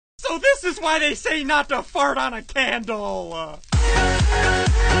So this is why they say not to fart on a candle.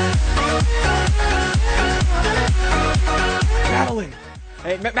 Madeline.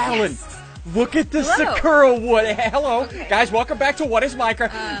 Hey, Madeline. Yes. Look at the Hello. Sakura wood. Hello. Okay. Guys, welcome back to What is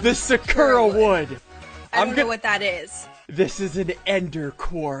Minecraft? The Sakura wood. I don't know what that is. This is an ender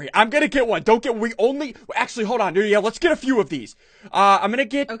quarry. I'm gonna get one. Actually, hold on. Yeah, let's get a few of these. I'm gonna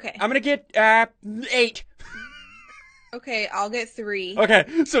get 8. Okay, I'll get 3.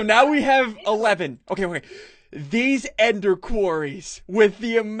 Okay, so now we have 11. Okay. These ender quarries, with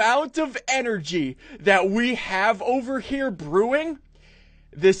the amount of energy that we have over here brewing,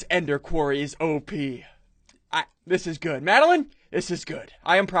 this ender quarry is OP. This is good. Madeline, this is good.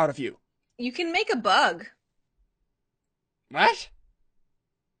 I am proud of you. You can make a bug. What?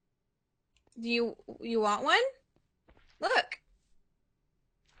 Do you want one? Look.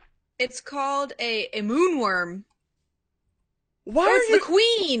 It's called a moonworm. Why Or are it's you... the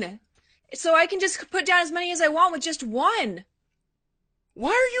queen. So I can just put down as many as I want with just one.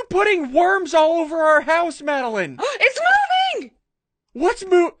 Why are you putting worms all over our house, Madeline? It's moving! What's Oh,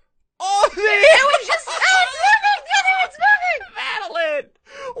 It was just... Oh, it's moving! It's moving! Madeline!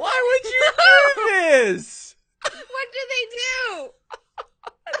 Why would you do this? What do they do?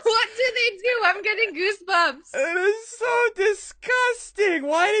 What do they do? I'm getting goosebumps. It is so disgusting.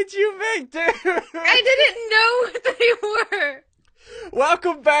 Why did you make this? I didn't know what they were.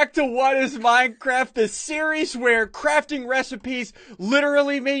 Welcome back to What is Minecraft, the series where crafting recipes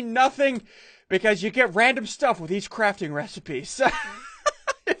literally mean nothing because you get random stuff with each crafting recipe. So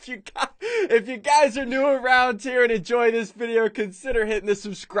if you guys are new around here and enjoy this video, consider hitting the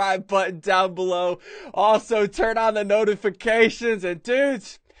subscribe button down below. Also, turn on the notifications. And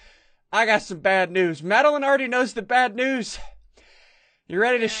dudes, I got some bad news. Madeline already knows the bad news. You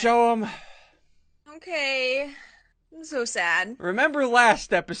ready to show them? Okay. I'm so sad. Remember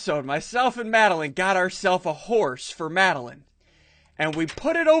last episode, myself and Madeline got ourselves a horse for Madeline. And we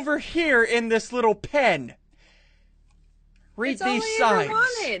put it over here in this little pen. Read It's these all I signs. ever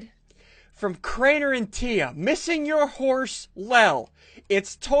wanted. From Craner and Tia. Missing your horse, Lel.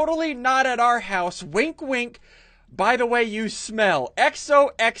 It's totally not at our house. Wink, wink. By the way you smell.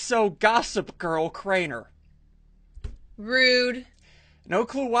 XOXO Gossip Girl Craner. Rude. No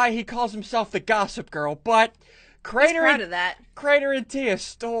clue why he calls himself the Gossip Girl, but He's proud of that. Craner and Tia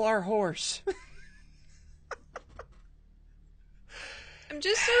stole our horse. I'm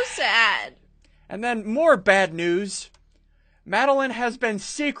just so sad. And then more bad news. Madeline has been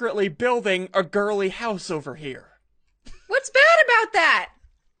secretly building a girly house over here. What's bad about that?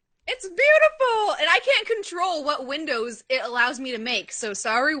 It's beautiful, and I can't control what windows it allows me to make, so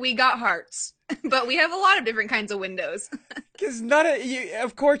sorry we got hearts. But we have a lot of different kinds of windows. Because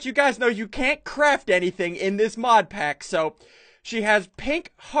of course, you guys know you can't craft anything in this mod pack, so she has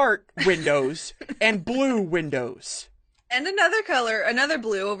pink heart windows and blue windows. And another color, another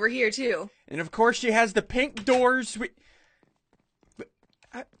blue over here, too. And of course, she has the pink doors.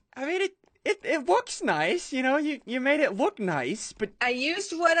 I mean, it looks nice, you know, you made it look nice, but... I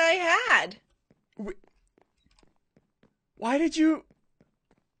used what I had. Why do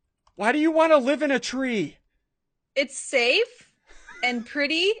you want to live in a tree? It's safe and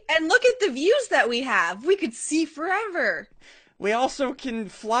pretty, and look at the views that we have. We could see forever. We also can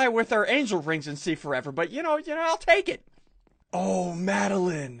fly with our angel rings and see forever, but you know, I'll take it. Oh,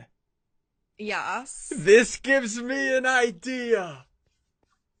 Madeline. Yes. This gives me an idea.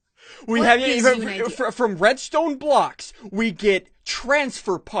 We What have gives you an idea? from redstone blocks, we get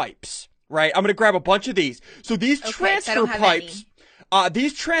transfer pipes, right? I'm going to grab a bunch of these. So these transfer pipes, what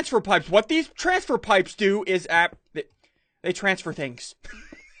these transfer pipes do is they transfer things.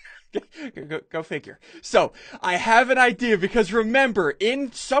 Go figure. So, I have an idea because remember,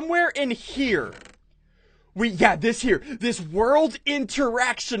 somewhere in here, this world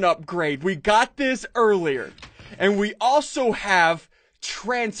interaction upgrade, we got this earlier. And we also have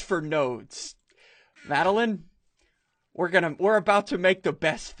transfer nodes. Madeline, we're about to make the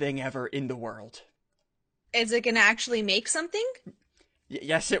best thing ever in the world. Is it gonna actually make something?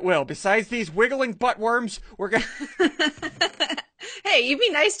 Yes, it will. Besides these wiggling butt worms, we're gonna... Hey, you be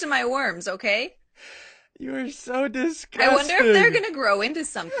nice to my worms, okay? You are so disgusting. I wonder if they're gonna grow into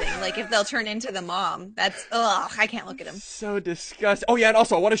something. Like, if they'll turn into the mom. Ugh, I can't look at them. So disgusting. Oh yeah, and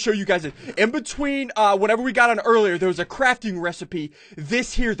also, I want to show you guys it. In between, whatever we got on earlier, there was a crafting recipe.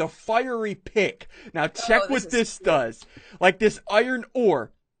 This here, the fiery pick. Now, check what this does. Like this iron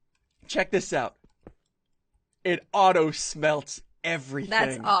ore. Check this out. It auto-smelts everything.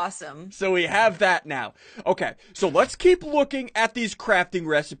 That's awesome. So we have that now. Okay, so let's keep looking at these crafting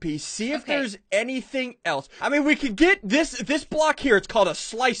recipes, see if there's anything else. I mean, we could get this block here. It's called a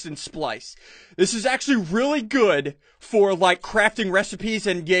slice and splice. This is actually really good for, like, crafting recipes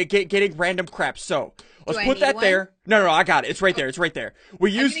and getting random crap. So let's put that there. No, I got it. It's right there. It's right there.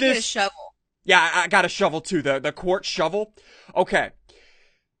 We use this. Get a shovel. Yeah, I got a shovel too. The quartz shovel. Okay.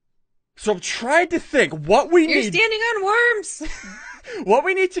 So I'm trying to think what we need. You're standing on worms. What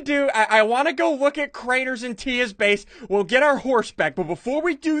we need to do, I want to go look at Craner's and Tia's base. We'll get our horse back. But before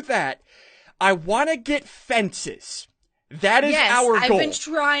we do that, I want to get fences. That is our goal. I've been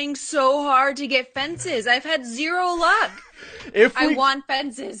trying so hard to get fences. I've had 0 luck. I want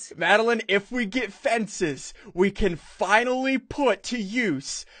fences. Madeline, if we get fences, we can finally put to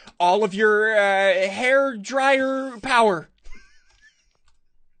use all of your hair dryer power.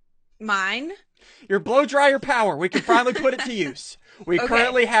 Mine? Your blow dryer power. We can finally put it to use. We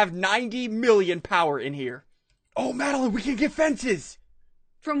currently have 90 million power in here. Oh, Madeline, we can get fences.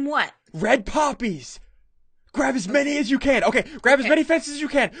 From what? Red poppies. Grab as many as you can. Okay, grab as many fences as you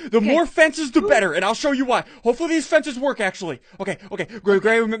can. The more fences, the better, and I'll show you why. Hopefully these fences work, actually. Okay.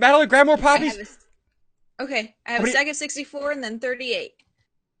 Madeline, grab more poppies. I have a stack of 64 and then 38.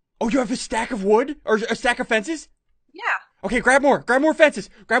 Oh, you have a stack of wood? Or a stack of fences? Yeah. Okay, grab more fences.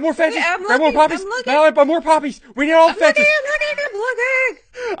 Grab more fences. Okay, more poppies. Madeline, more poppies. We need all the fences. I'm looking.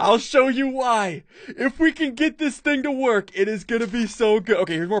 I'll show you why. If we can get this thing to work, it is gonna be so good.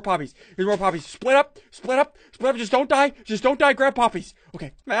 Okay, here's more poppies. Split up. Just don't die. Grab poppies.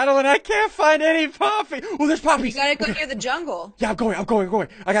 Okay, Madeline, I can't find any poppies. Oh, there's poppies. You gotta go near the jungle. Yeah, I'm going.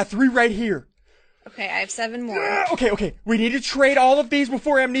 I got 3 right here. Okay, I have 7 more. Okay. We need to trade all of these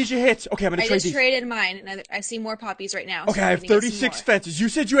before amnesia hits. Okay, I'm gonna trade these. I just traded mine, and I see more poppies right now. Okay, I have 36 fences. You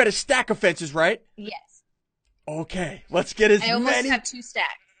said you had a stack of fences, right? Yes. Okay, let's get as many. I almost have 2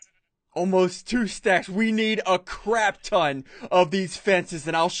 stacks. Almost 2 stacks. We need a crap ton of these fences,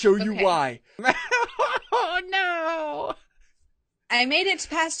 and I'll show you why. Oh, no! I made it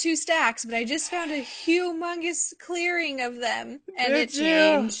past 2 stacks, but I just found a humongous clearing of them, and it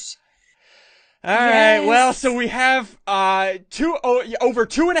changed. All right, well, so we have over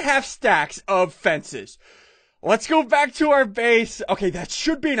 2.5 stacks of fences. Let's go back to our base. Okay, that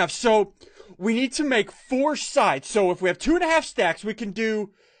should be enough. So we need to make 4 sides. So if we have 2.5 stacks, we can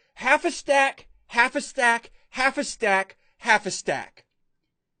do half a stack, half a stack, half a stack, half a stack.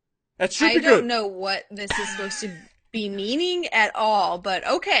 That should be good. I don't know what this is supposed to be meaning at all, but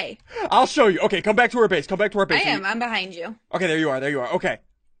okay. I'll show you. Okay, come back to our base. I am. I'm behind you. Okay, there you are. Okay.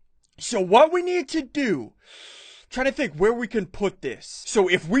 So what we need to do, I'm trying to think where we can put this. So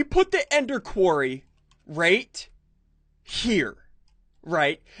if we put the ender quarry right here,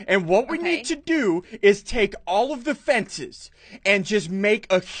 right? And what we need to do is take all of the fences and just make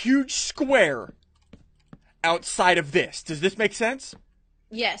a huge square outside of this. Does this make sense?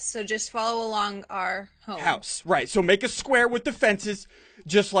 Yes, so just follow along our house. Right, so make a square with the fences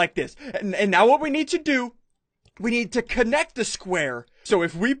just like this. And now what we need to do, we need to connect the square. So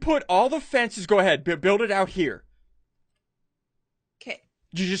if we put all the fences, go ahead, build it out here. Okay.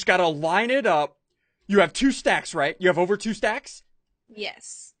 You just gotta line it up. You have 2 stacks, right? You have over 2 stacks?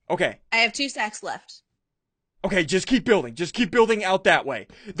 Yes. Okay. I have 2 stacks left. Okay, just keep building. Just keep building out that way.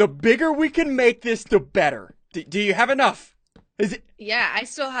 The bigger we can make this, the better. Do you have enough? Is it? Yeah,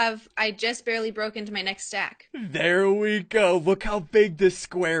 I just barely broke into my next stack. There we go. Look how big this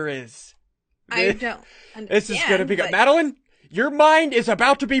square is. I don't understand. This is gonna be good. Madeline, your mind is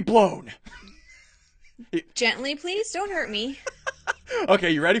about to be blown. Gently, please. Don't hurt me.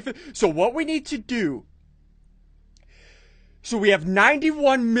 Okay, you ready for... So what we need to do... So we have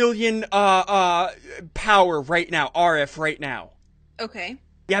 91 million power right now, RF right now. Okay.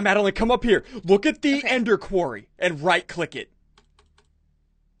 Yeah, Madeline, come up here. Look at the ender quarry and right-click it.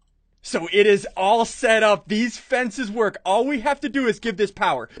 So it is all set up. These fences work. All we have to do is give this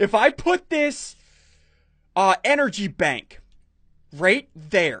power. If I put this energy bank right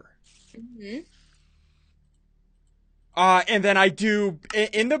there. Mm-hmm. And then I do,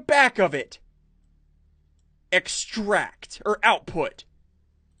 in the back of it, extract, or output.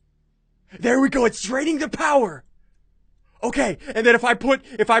 There we go, it's draining the power. Okay, and then if I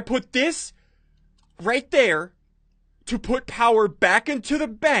put this right there to put power back into the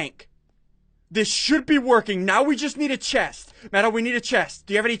bank, this should be working. Now we just need a chest. Madeline, we need a chest.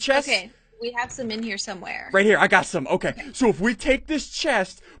 Do you have any chests? Okay, we have some in here somewhere. Right here, I got some. Okay, so if we take this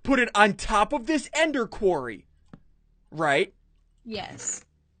chest, put it on top of this ender quarry, right? Yes.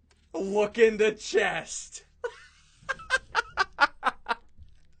 Look in the chest.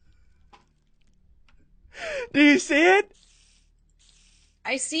 Do you see it?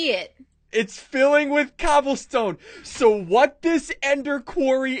 I see it. It's filling with cobblestone. So what this ender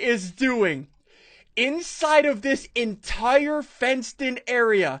quarry is doing, inside of this entire fenced-in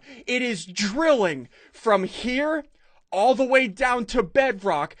area, it is drilling from here all the way down to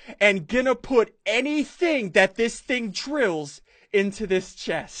bedrock and gonna put anything that this thing drills into this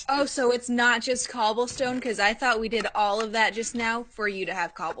chest. Oh, so it's not just cobblestone? Because I thought we did all of that just now for you to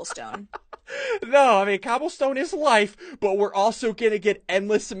have cobblestone. No, I mean, cobblestone is life, but we're also gonna get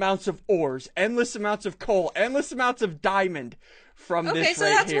endless amounts of ores, endless amounts of coal, endless amounts of diamond from this right here. Okay, so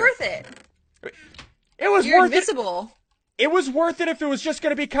that's worth it. It was You're worth invisible. it was worth it if it was just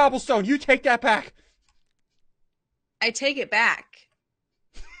gonna be cobblestone. You take that back. I take it back.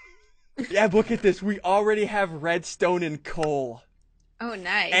 Yeah, look at this. We already have redstone and coal. Oh,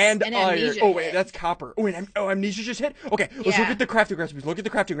 nice. And iron. amnesia Oh, wait, hit. that's copper. Oh, and amnesia just hit? Okay, let's look Yeah. at the crafting recipes. Look at the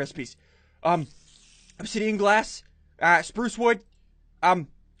crafting recipes. Obsidian glass, spruce wood,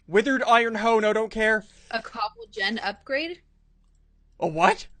 withered iron hoe, no, don't care. A cobble gen upgrade? A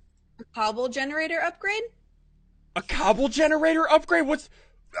what? A cobble generator upgrade? A cobble generator upgrade? What's...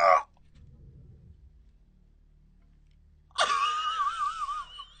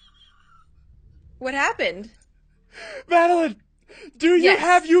 What happened? Madeline, do you Yes.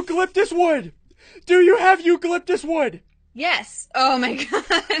 have eucalyptus wood? Do you have eucalyptus wood? Yes. Oh my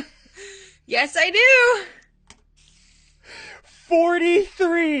god. Yes, I do.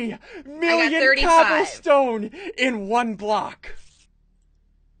 43 million 35. cobblestone in one block.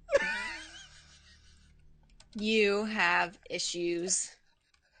 You have issues.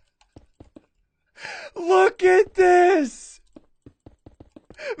 Look at this!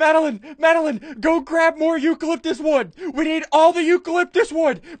 Madeline, go grab more eucalyptus wood. We need all the eucalyptus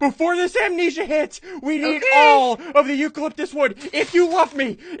wood before this amnesia hits. We need Okay. all of the eucalyptus wood. If you love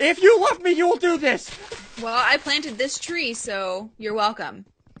me, you will do this. Well, I planted this tree, so you're welcome.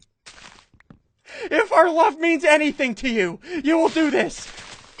 If our love means anything to you, you will do this.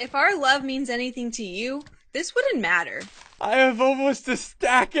 If our love means anything to you, this wouldn't matter. I have almost a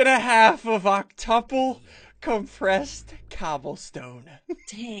stack and a half of octuple compressed cobblestone.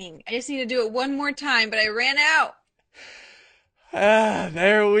 Dang. I just need to do it one more time, but I ran out.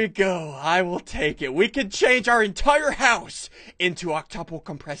 There we go. I will take it. We can change our entire house into octuple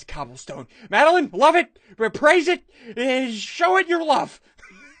compressed cobblestone. Madeline, love it. Praise it. Show it your love.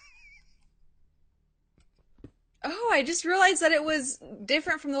 Oh, I just realized that it was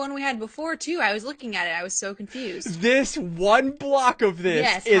different from the one we had before, too. I was looking at it. I was so confused. This one block of this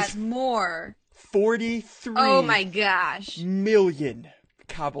Yes, is has more. 43 Oh my gosh. million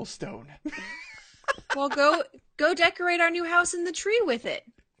cobblestone. Well, go decorate our new house in the tree with it.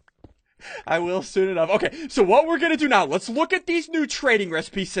 I will soon enough. Okay, so what we're gonna do now, let's look at these new trading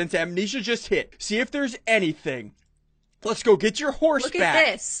recipes since amnesia just hit. See if there's anything. Let's go get your horse Look back.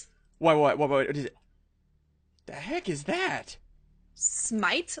 at this. What is it? The heck is that?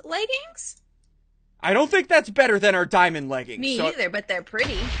 Smite leggings? I don't think that's better than our diamond leggings. Me so- either, but they're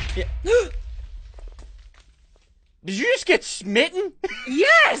pretty. Yeah. Did you just get smitten?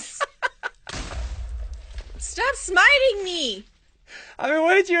 Yes! Stop smiting me! I mean,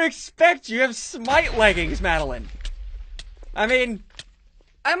 what did you expect? You have smite leggings, Madeline. I mean...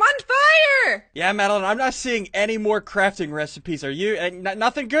 I'm on fire! Yeah, Madeline, I'm not seeing any more crafting recipes. Are you?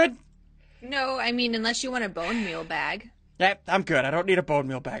 Nothing good? No, I mean, unless you want a bone meal bag. Yeah, I'm good. I don't need a bone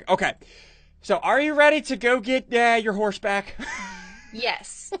meal bag. Okay. So, are you ready to go get your horse back?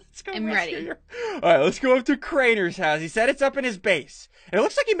 Yes, Let's go I'm rescue ready. Alright, let's go up to Craner's house. He said it's up in his base. And it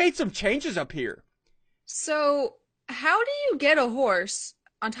looks like he made some changes up here. So, how do you get a horse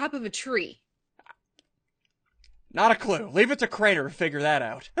on top of a tree? Not a clue. Leave it to Craner to figure that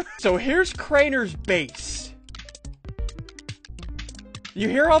out. So here's Craner's base. You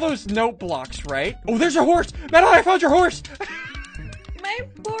hear all those note blocks, right? Oh, there's your horse! Madeline, I found your horse! My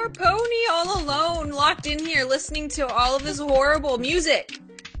poor pony all alone, locked in here, listening to all of this horrible music.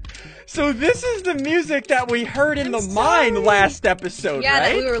 So this is the music that we heard in I'm the sorry. mine last episode, Yeah, right?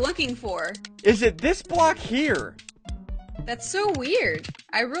 that we were looking for. Is it this block here? That's so weird.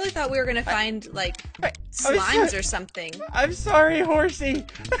 I really thought we were gonna find, like, I'm slimes sorry. or something. I'm sorry, horsey.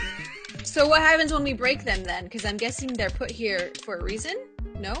 So what happens when we break them then? Because I'm guessing they're put here for a reason?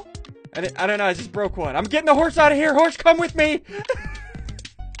 No? I don't know, I just broke one. I'm getting the horse out of here. Horse, come with me.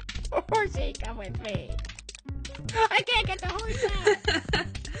 Horsey, come with me. I can't get the horse out.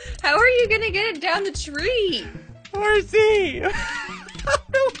 How are you gonna get it down the tree? Horsey! How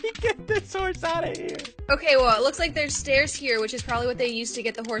do we get this horse out of here? Okay, well, it looks like there's stairs here, which is probably what they used to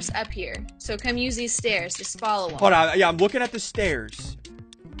get the horse up here. So come use these stairs. Just follow them. Hold on, yeah, I'm looking at the stairs.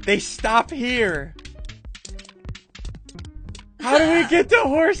 They stop here. How do we get the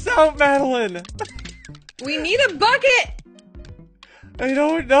horse out, Madeline? We need a bucket! I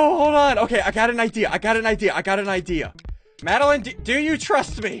don't know. Hold on. Okay, I got an idea. Madeline, do you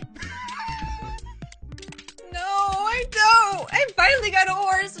trust me? No, I don't. I finally got a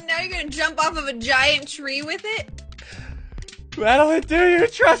horse, and now you're gonna jump off of a giant tree with it? Madeline, do you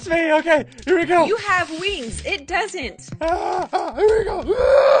trust me? Okay, here we go. You have wings. It doesn't. Here we go.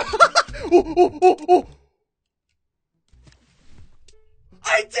 Oh.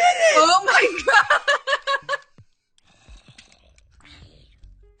 I did it! Oh my god!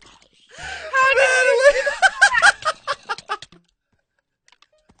 How did you do that?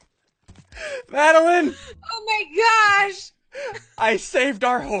 Madeline! Oh my gosh! I saved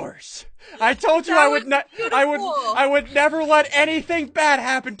our horse. I told you That I would was beautiful. I would never let anything bad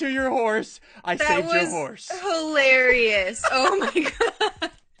happen to your horse. I That saved your was horse. hilarious. Oh my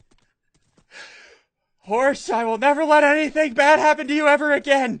god. Horse, I will never let anything bad happen to you ever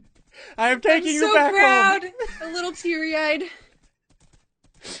again. I am taking you back proud. home. A little teary-eyed.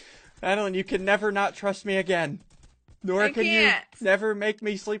 Madeline, you can never not trust me again. Nor I can can't. you never make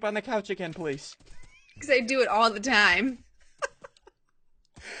me sleep on the couch again, please. Because I do it all the time.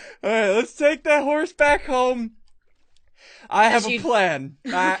 Alright, let's take that horse back home. I have a plan.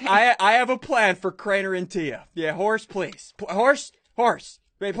 Okay. I have a plan for Craner and Tia. Yeah, horse, please. Horse.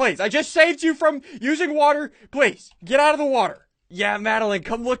 Wait, please. I just saved you from using water. Please, get out of the water. Yeah, Madeline,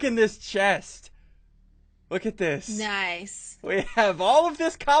 come look in this chest. Look at this. Nice. We have all of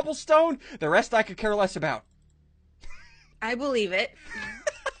this cobblestone. The rest I could care less about. I believe it.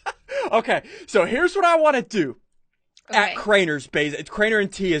 Okay, so here's what I want to do. At Okay. Craner's base, it's Craner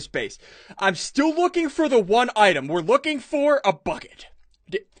and Tia's base. I'm still looking for the one item. We're looking for a bucket.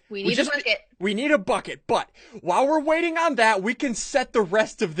 We need a bucket. We need a bucket, but while we're waiting on that, we can set the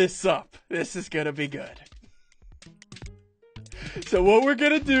rest of this up. This is gonna be good. So what we're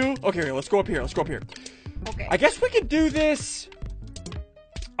gonna do... Okay, let's go up here. Okay. I guess we could do this...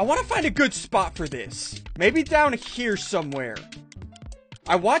 I want to find a good spot for this. Maybe down here somewhere.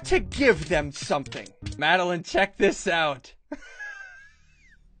 I want to give them something. Madeline, check this out.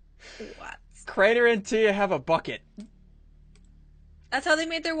 What? Craner and Tia have a bucket. That's how they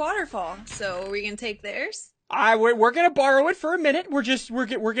made their waterfall. So are we gonna take theirs? We're gonna borrow it for a minute. We're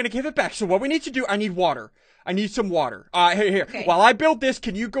gonna give it back. So what we need to do, I need water. I need some water. Here. Okay. While I build this,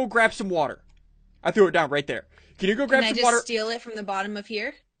 can you go grab some water? I threw it down right there. Can you go grab Can I some just water? steal it from the bottom of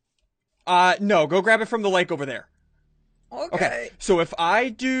here? No, go grab it from the lake over there. Okay. So if I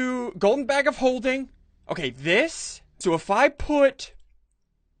do golden bag of holding, okay, this. So if I put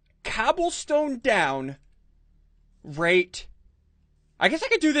cobblestone down, right. I guess I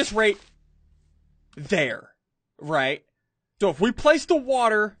could do this right there, right? So if we place the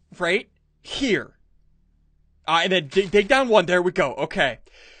water right here, and then dig down one, there we go. Okay.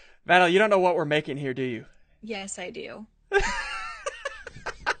 Val, you don't know what we're making here, do you? Yes, I do.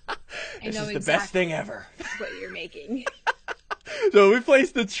 This is the best thing ever. What you're making. So we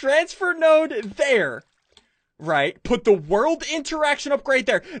place the transfer node there, right? Put the world interaction upgrade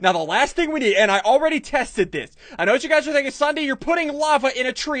there. Now the last thing we need, and I already tested this. I know what you guys are thinking, SSundee, you're putting lava in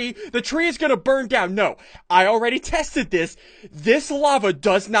a tree. The tree is gonna burn down. No, I already tested this. This lava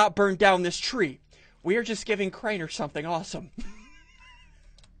does not burn down this tree. We are just giving Craner something awesome.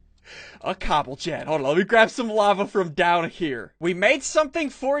 A cobble jet. Hold on, let me grab some lava from down here. We made something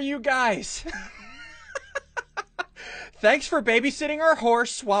for you guys. Thanks for babysitting our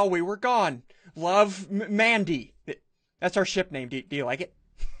horse while we were gone. Love, Mandy. That's our ship name. Do you like it?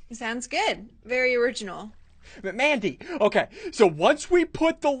 Sounds good. Very original. Mandy. Okay, so once we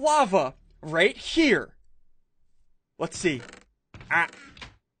put the lava right here. Let's see.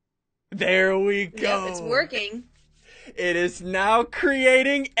 There we go. Yep, it's working. It is now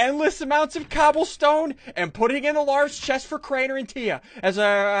creating endless amounts of cobblestone and putting in a large chest for Craner and Tia as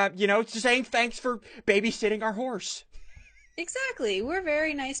a, saying thanks for babysitting our horse. Exactly. We're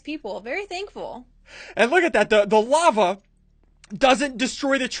very nice people. Very thankful. And look at that. The lava doesn't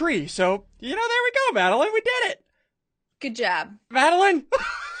destroy the tree. So, there we go, Madeline. We did it. Good job. Madeline.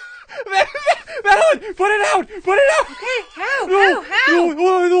 Madeline, put it out. Put it out. Okay, how?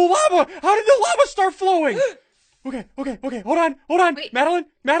 The lava. How did the lava start flowing? Okay. Hold on. Wait. Madeline.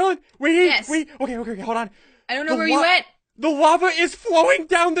 Yes. Okay, hold on. I don't know where you went. The lava is flowing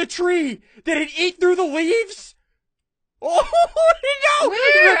down the tree. Did it eat through the leaves? Oh, no!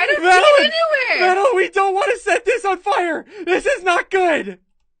 Where? I don't see it anywhere. Madeline, we don't want to set this on fire. This is not good.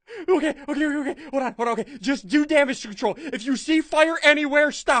 Okay. Hold on. Okay, just do damage control. If you see fire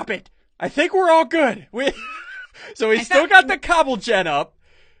anywhere, stop it. I think we're all good. So we still got the cobble gen up.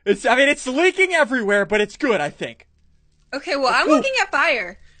 It's leaking everywhere, but it's good, I think. Okay, well, I'm looking at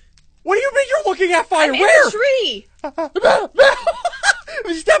fire. What do you mean you're looking at fire? I'm Where? in the tree.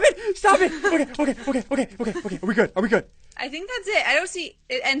 Stop it! Stop it! Okay. Are we good? Are we good? I think that's it. I don't see...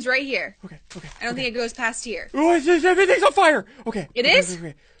 It ends right here. Okay. I don't think it goes past here. Oh, everything's on fire! Okay. It is?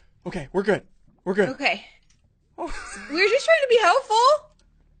 Okay, we're good. We're good. Okay. Oh. We were just trying to be helpful.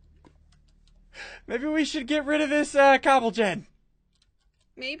 Maybe we should get rid of this cobble gen.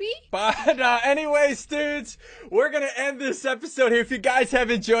 Maybe? But anyways, dudes, we're going to end this episode here. If you guys have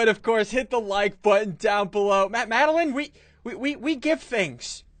enjoyed, of course, hit the like button down below. Madeline, we give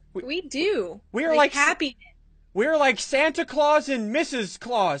things. We do. We are like happy. We're like Santa Claus and Mrs.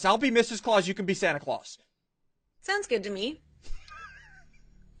 Claus. I'll be Mrs. Claus. You can be Santa Claus. Sounds good to me.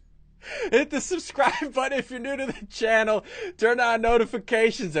 Hit the subscribe button if you're new to the channel. Turn on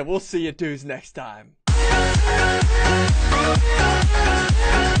notifications, and we'll see you dudes next time.